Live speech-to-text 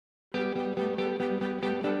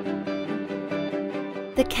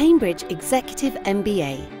The Cambridge Executive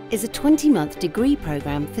MBA is a 20-month degree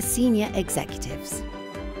programme for senior executives.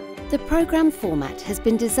 The programme format has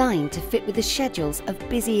been designed to fit with the schedules of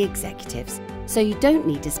busy executives, so you don't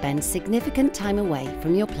need to spend significant time away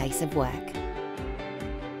from your place of work.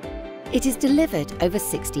 It is delivered over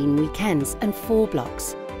 16 weekends and 4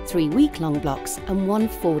 blocks, 3 week-long blocks and 1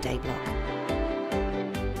 4-day block.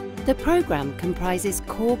 The programme comprises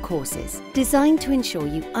core courses designed to ensure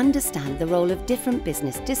you understand the role of different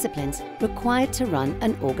business disciplines required to run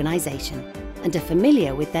an organisation and are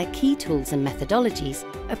familiar with their key tools and methodologies,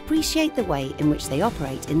 appreciate the way in which they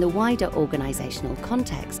operate in the wider organisational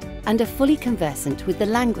context, and are fully conversant with the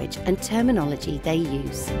language and terminology they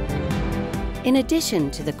use. In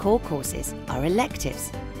addition to the core courses are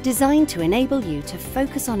electives, designed to enable you to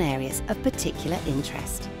focus on areas of particular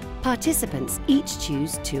interest. Participants each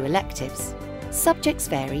choose 2 electives. Subjects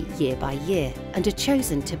vary year by year and are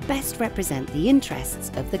chosen to best represent the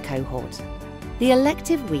interests of the cohort. The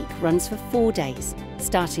elective week runs for 4 days,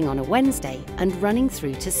 starting on a Wednesday and running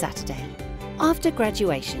through to Saturday. After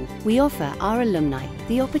graduation, we offer our alumni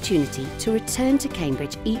the opportunity to return to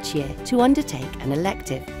Cambridge each year to undertake an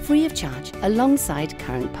elective, free of charge, alongside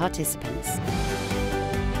current participants.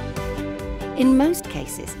 In most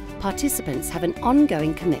cases, participants have an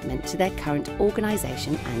ongoing commitment to their current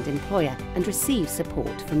organisation and employer and receive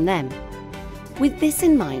support from them. With this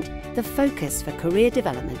in mind, the focus for career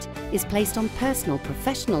development is placed on personal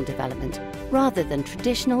professional development rather than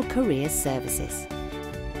traditional career services.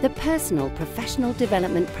 The Personal Professional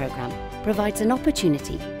Development Programme provides an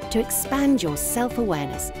opportunity to expand your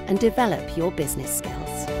self-awareness and develop your business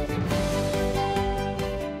skills.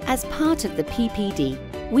 As part of the PPD,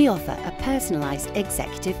 we offer a personalised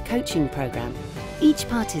executive coaching programme. Each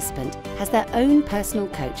participant has their own personal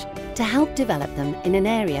coach to help develop them in an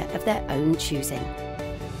area of their own choosing.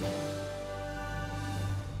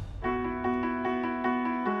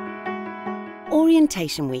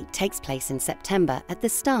 Orientation Week takes place in September at the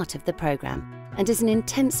start of the programme and is an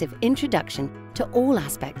intensive introduction to all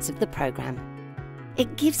aspects of the programme.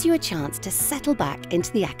 It gives you a chance to settle back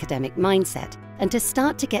into the academic mindset and to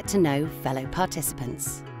start to get to know fellow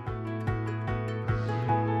participants.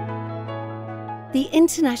 The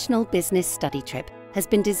International Business Study Trip has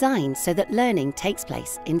been designed so that learning takes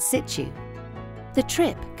place in situ. The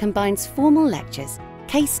trip combines formal lectures,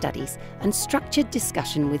 case studies and structured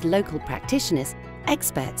discussion with local practitioners,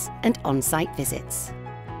 experts and on-site visits.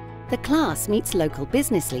 The class meets local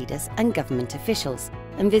business leaders and government officials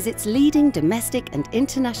and visits leading domestic and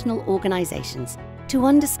international organisations to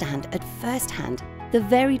understand at first hand the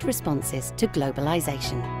varied responses to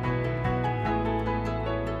globalisation.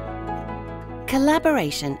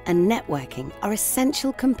 Collaboration and networking are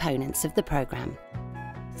essential components of the programme.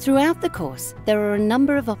 Throughout the course, there are a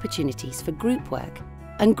number of opportunities for group work,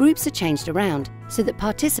 and groups are changed around so that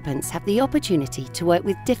participants have the opportunity to work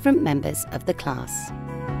with different members of the class.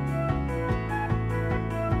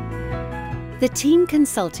 The Team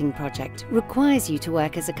Consulting Project requires you to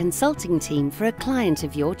work as a consulting team for a client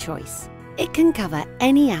of your choice. It can cover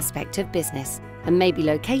any aspect of business and may be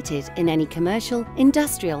located in any commercial,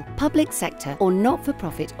 industrial, public sector or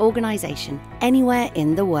not-for-profit organisation anywhere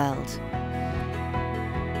in the world.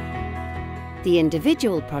 The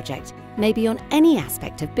individual project may be on any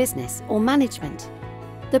aspect of business or management.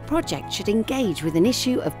 The project should engage with an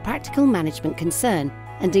issue of practical management concern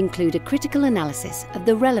and include a critical analysis of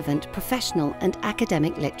the relevant professional and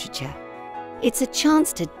academic literature. It's a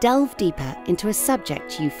chance to delve deeper into a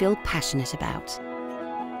subject you feel passionate about.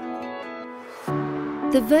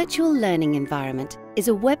 The virtual learning environment is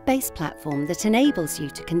a web-based platform that enables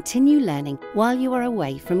you to continue learning while you are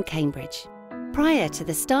away from Cambridge. Prior to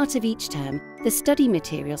the start of each term, the study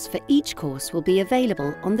materials for each course will be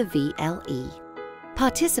available on the VLE.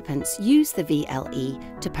 Participants use the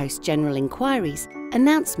VLE to post general inquiries,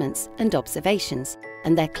 announcements and observations,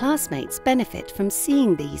 and their classmates benefit from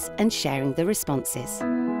seeing these and sharing the responses.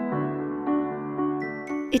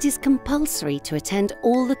 It is compulsory to attend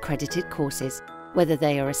all accredited courses, whether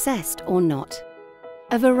they are assessed or not.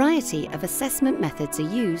 A variety of assessment methods are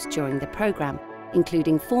used during the programme,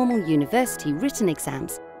 including formal university written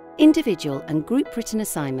exams, individual and group written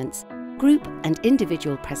assignments, group and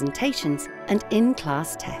individual presentations, and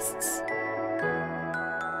in-class tests.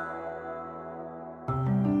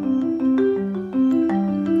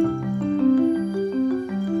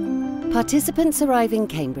 Participants arrive in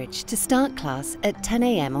Cambridge to start class at 10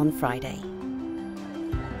 AM on Friday.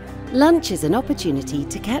 Lunch is an opportunity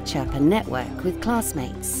to catch up and network with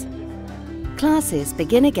classmates. Classes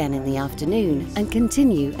begin again in the afternoon and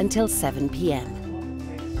continue until 7 PM.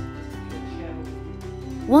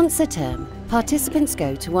 Once a term, participants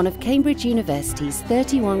go to one of Cambridge University's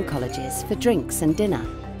 31 colleges for drinks and dinner.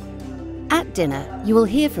 At dinner, you will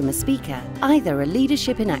hear from a speaker, either a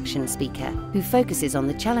Leadership in Action speaker who focuses on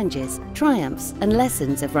the challenges, triumphs and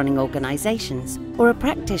lessons of running organisations, or a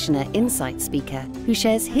practitioner insight speaker who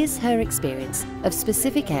shares his/her experience of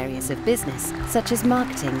specific areas of business, such as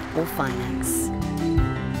marketing or finance.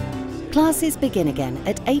 Classes begin again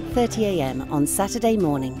at 8:30 a.m. on Saturday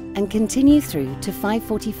morning and continue through to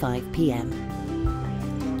 5:45 p.m.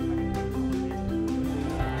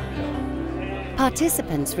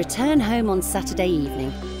 Participants return home on Saturday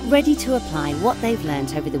evening, ready to apply what they've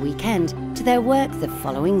learnt over the weekend to their work the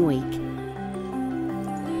following week.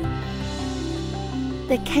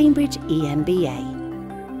 The Cambridge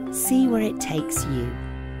EMBA. See where it takes you.